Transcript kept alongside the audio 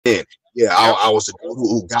in. Yeah, Yep. I was the dude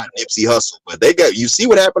who got Nipsey Hussle, but they got you see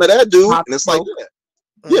what happened to that dude, Pop and it's like, Smoke. yeah,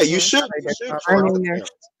 Mm-hmm. you They're should charge the earning their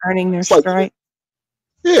parents. earning their It's like, stripe.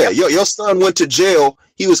 yeah, Yep. your son went to jail.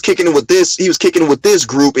 He was kicking it with this. He was kicking it with this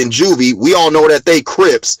group in juvie. We all know that they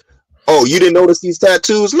Crips. Oh, you didn't notice these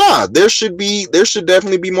tattoos? Nah, there should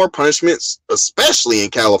definitely be more punishments, especially in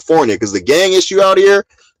California, because the gang issue out here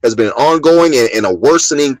has been ongoing and a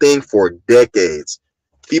worsening thing for decades.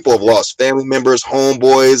 People have lost family members,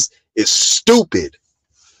 homeboys. It's stupid.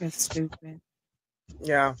 It's stupid.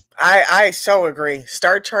 Yeah. I so agree.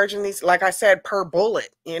 Start charging these, like I said, per bullet,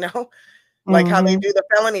 like how they Mm-hmm. do the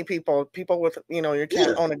felony people with, you can't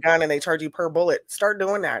Yeah. own a gun and they charge you per bullet. Start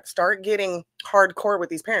doing that. Start getting hardcore with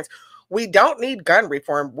these parents. We don't need gun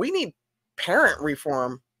reform. We need parent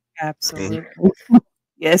reform. Mhm. Absolutely.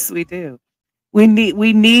 Yes, we do. We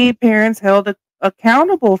need parents held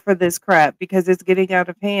accountable for this crap because it's getting out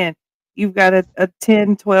of hand. You've got a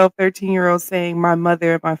 10, 12, 13-year old saying, my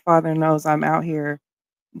mother and my father knows I'm out here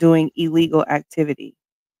doing illegal activity.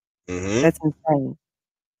 Mhm. That's insane.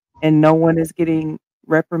 And no one is getting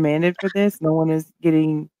reprimanded for this. No one is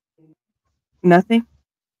getting nothing.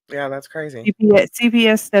 Yeah, that's crazy.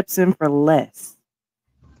 CPS steps in for less.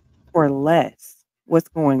 For less. What's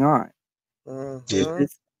going on? Yeah. Is Hmm.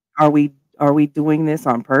 this are we doing this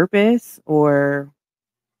on purpose or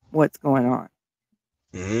what's going on?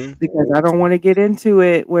 Mhm. Because I don't want to get into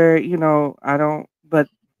it where, I don't, but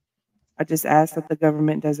I just ask that the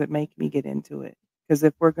government doesn't make me get into it. Because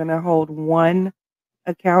if we're going to hold one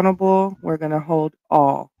accountable, we're going to hold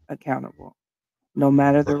all accountable, no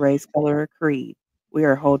matter the race, color, or creed. We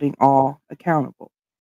are holding all accountable.